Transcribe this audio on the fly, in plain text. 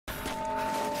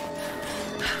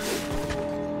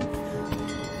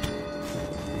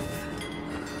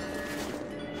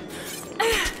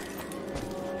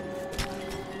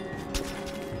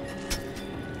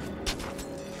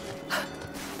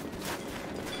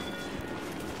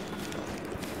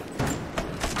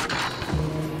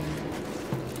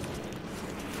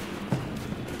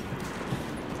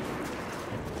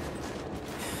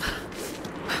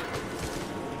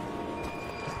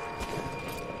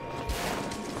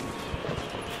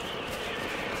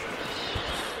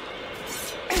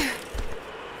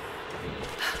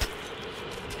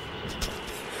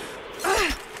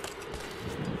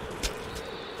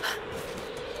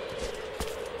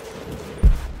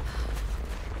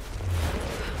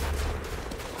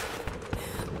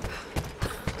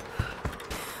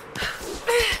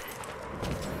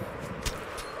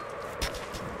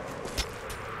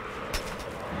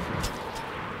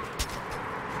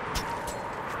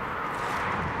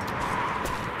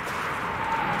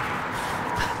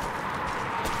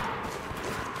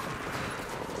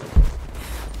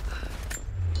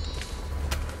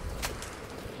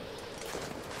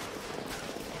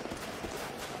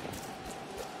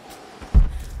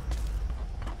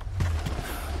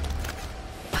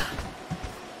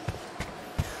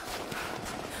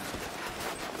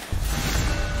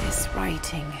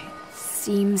squinting, it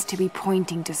seems to be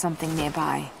pointing to something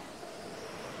nearby.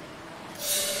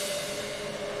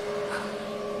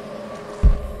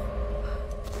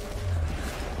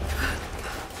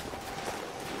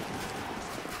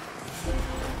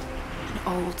 An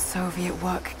old Soviet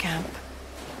work camp.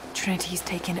 Trinity's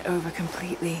taken over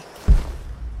completely.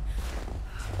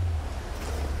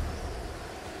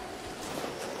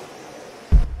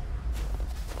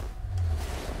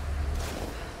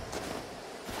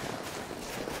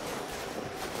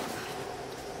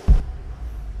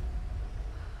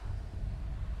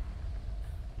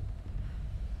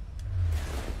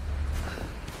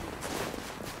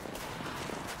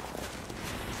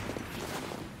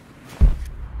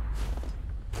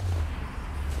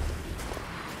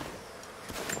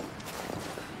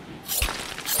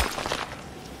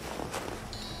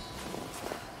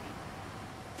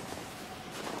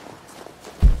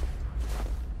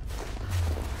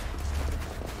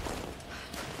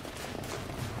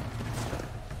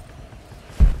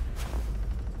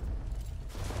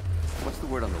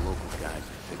 Word on the local guys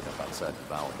we picked up outside the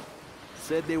valley.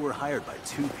 Said they were hired by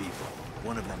 2 people,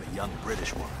 one of them a young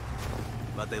British woman.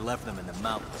 But they left them in the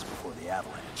mountains before the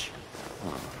avalanche.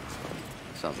 Huh.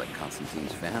 Sounds like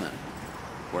Konstantin's Vanna.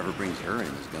 Whoever brings her in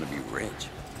is gonna be rich.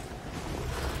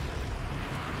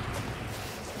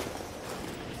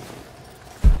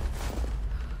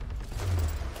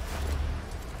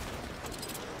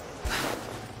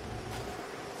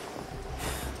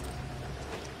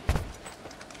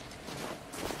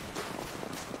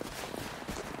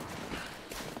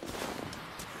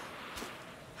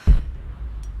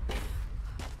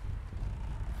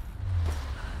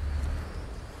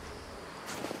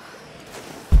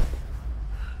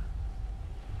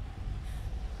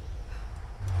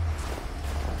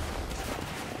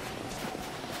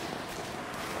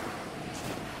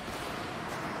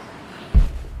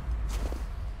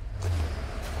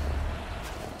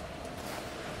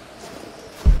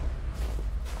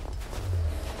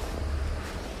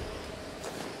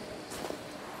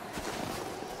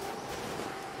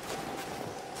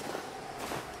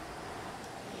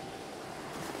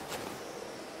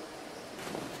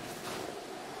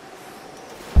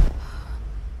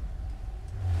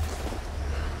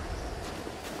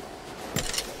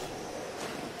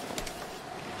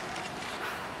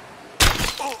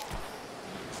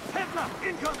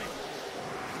 Incoming!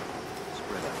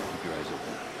 Spread out. Keep your eyes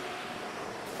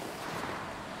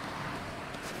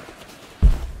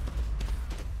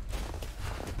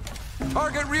open.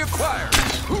 Target reacquired!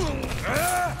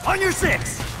 On your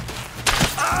 6!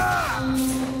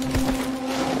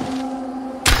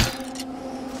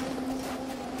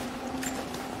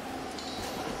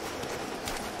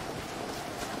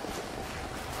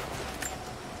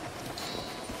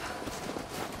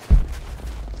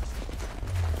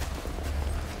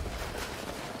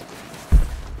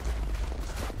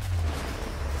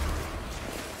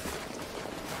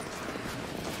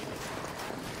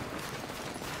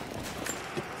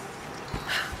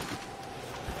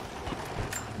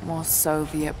 More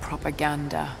Soviet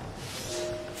propaganda.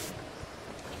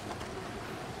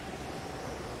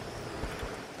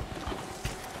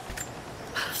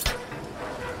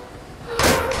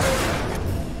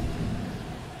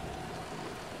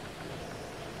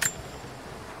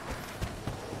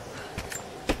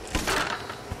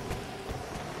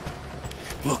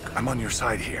 Look, I'm on your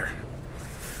side here.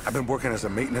 I've been working as a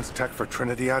maintenance tech for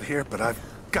Trinity out here, but I've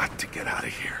got to get out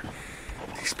of here.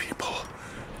 These people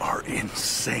are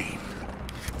insane.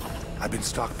 I've been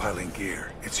stockpiling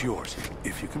gear. It's yours,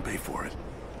 if you can pay for it.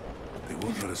 They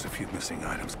won't notice a few missing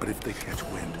items, but if they catch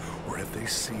wind, or if they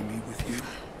see me with you,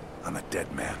 I'm a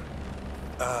dead man.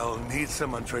 I'll need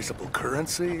some untraceable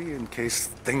currency in case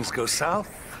things go south.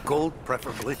 Gold,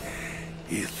 preferably.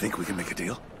 You think we can make a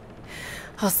deal?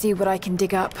 I'll see what I can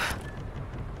dig up.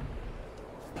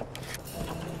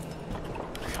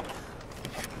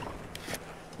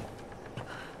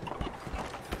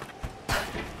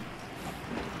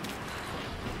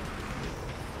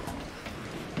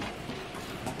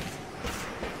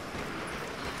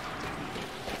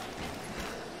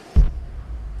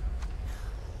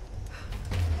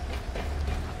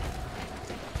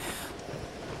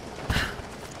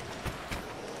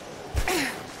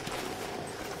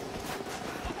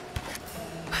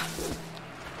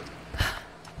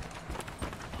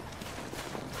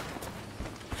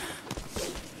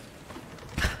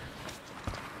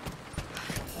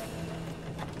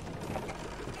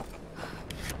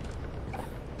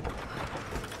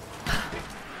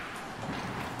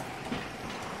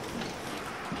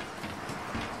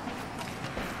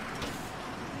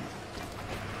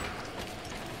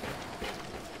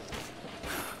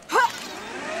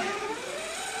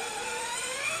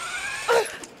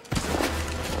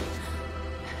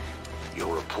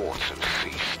 Your reports have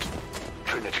ceased.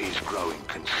 Trinity is growing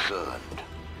concerned.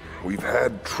 We've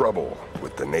had trouble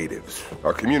with the natives.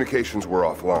 Our communications were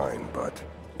offline, but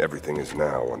everything is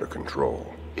now under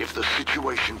control. If the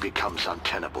situation becomes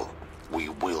untenable, we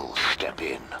will step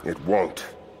in. It won't.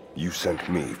 You sent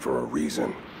me for a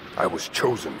reason. I was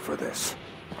chosen for this.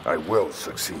 I will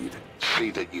succeed.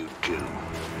 See that you do.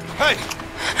 Hey!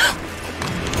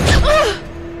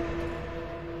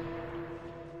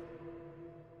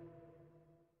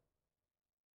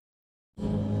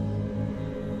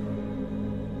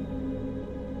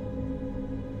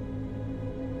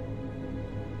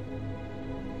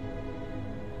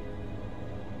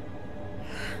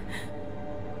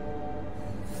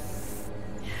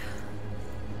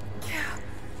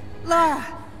 Lara,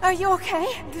 are you okay?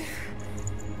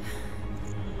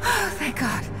 Oh, thank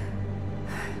God.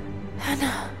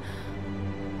 Anna,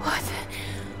 what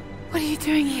are you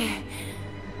doing here?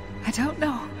 I don't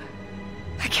know.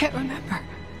 I can't remember.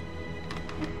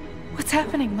 What's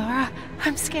happening, Lara?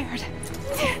 I'm scared.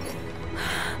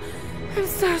 I'm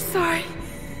so sorry.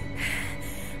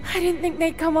 I didn't think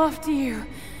they'd come after you.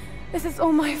 This is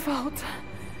all my fault.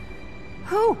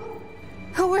 Who?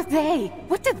 Who are they?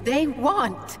 What did they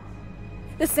want?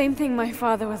 The same thing my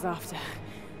father was after.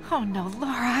 Oh no,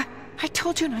 Lara. I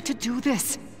told you not to do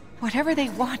this. Whatever they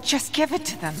want, just give it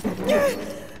to them.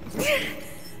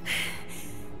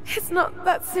 It's not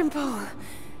that simple.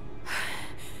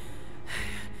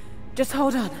 Just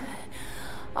hold on.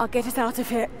 I'll get us out of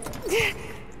here.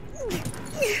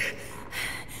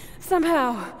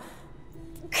 Somehow.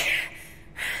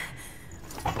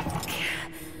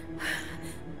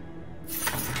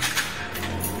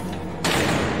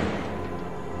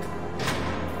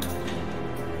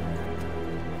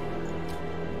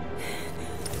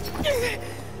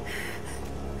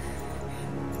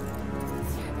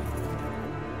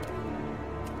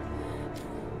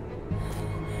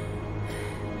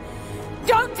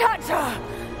 Don't touch her!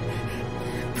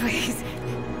 Please.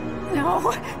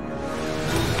 No.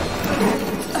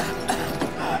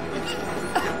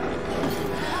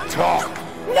 Talk!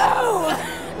 No!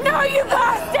 No, you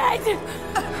bastard!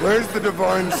 Where's the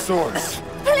divine source?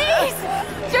 Please!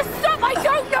 Just stop! I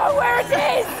don't know where it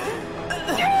is!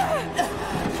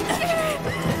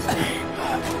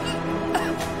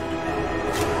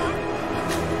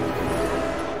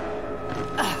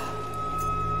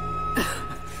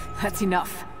 That's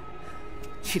enough.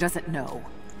 She doesn't know.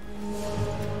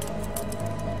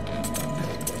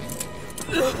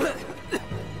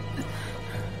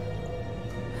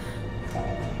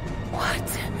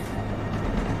 What?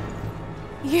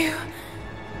 You...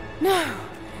 No.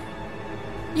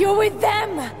 You're with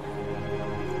them!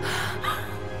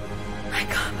 I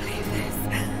can't believe this.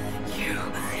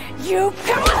 You...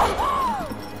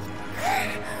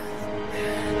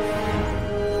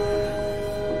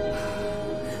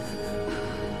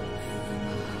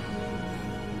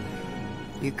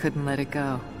 You couldn't let it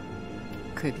go,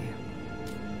 could you?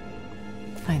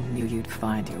 I knew you'd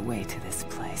find your way to this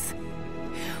place.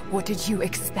 What did you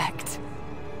expect?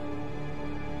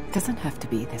 It doesn't have to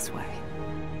be this way.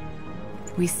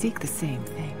 We seek the same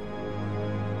thing.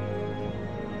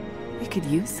 We could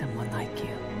use someone like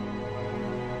you.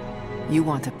 You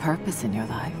want a purpose in your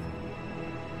life.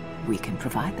 We can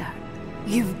provide that.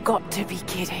 You've got to be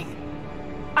kidding.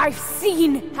 I've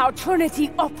seen how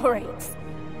Trinity operates.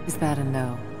 Is that a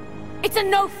no? It's a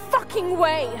no fucking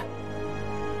way!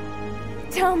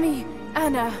 Tell me,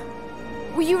 Anna,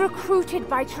 were you recruited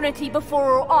by Trinity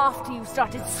before or after you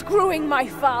started screwing my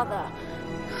father?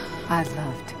 I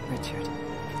loved Richard.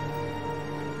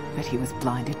 But he was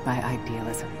blinded by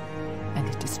idealism, and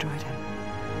it destroyed him.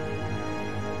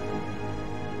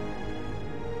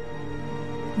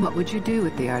 What would you do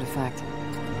with the artifact?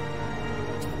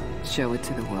 Show it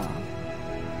to the world.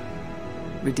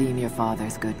 Redeem your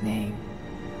father's good name.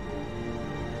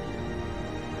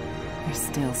 You're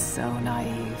still so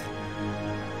naive.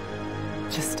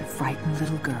 Just a frightened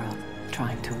little girl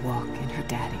trying to walk in her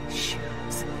daddy's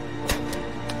shoes.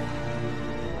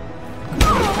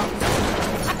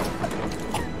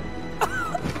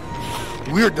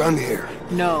 We're done here.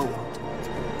 No.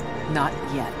 Not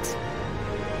yet.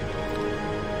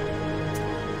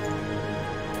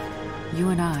 You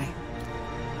and I,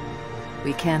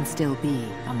 we can still be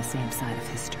on the same side of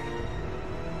history.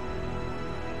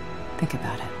 Think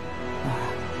about it, Laura.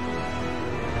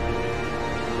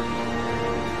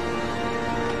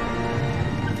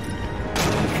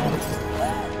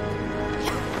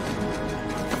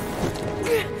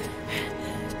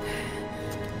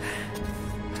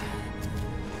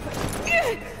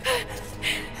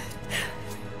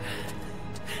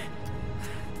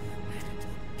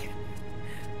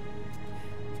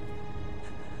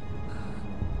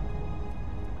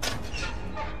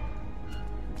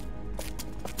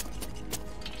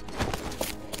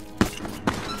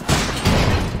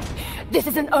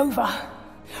 isn't over.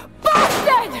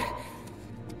 Bastard!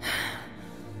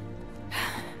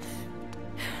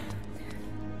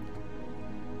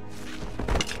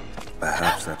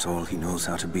 Perhaps that's all he knows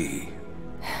how to be.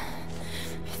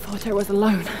 I thought I was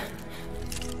alone.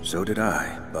 So did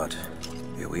I, but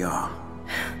here we are.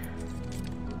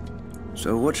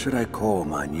 So what should I call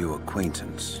my new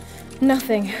acquaintance?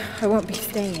 Nothing. I won't be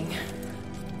staying.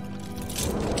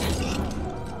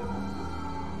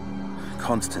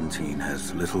 Konstantin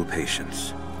has little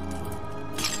patience.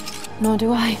 Nor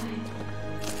do I.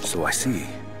 So I see.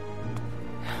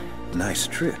 Nice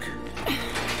trick.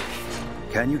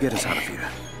 Can you get us out of here?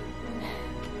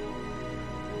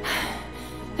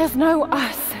 There's no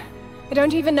us. I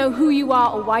don't even know who you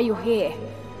are or why you're here.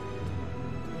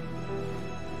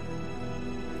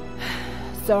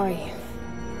 Sorry.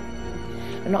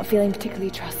 I'm not feeling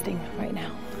particularly trusting right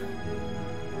now.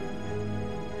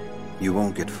 You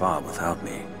won't get far without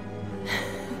me.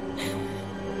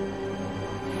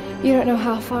 You don't know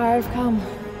how far I've come.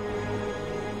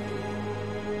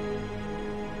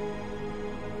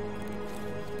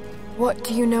 What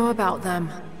do you know about them?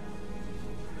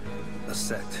 A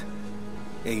sect.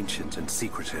 Ancient and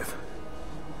secretive.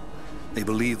 They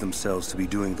believe themselves to be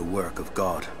doing the work of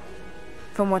God.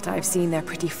 From what I've seen, they're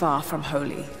pretty far from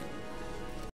holy.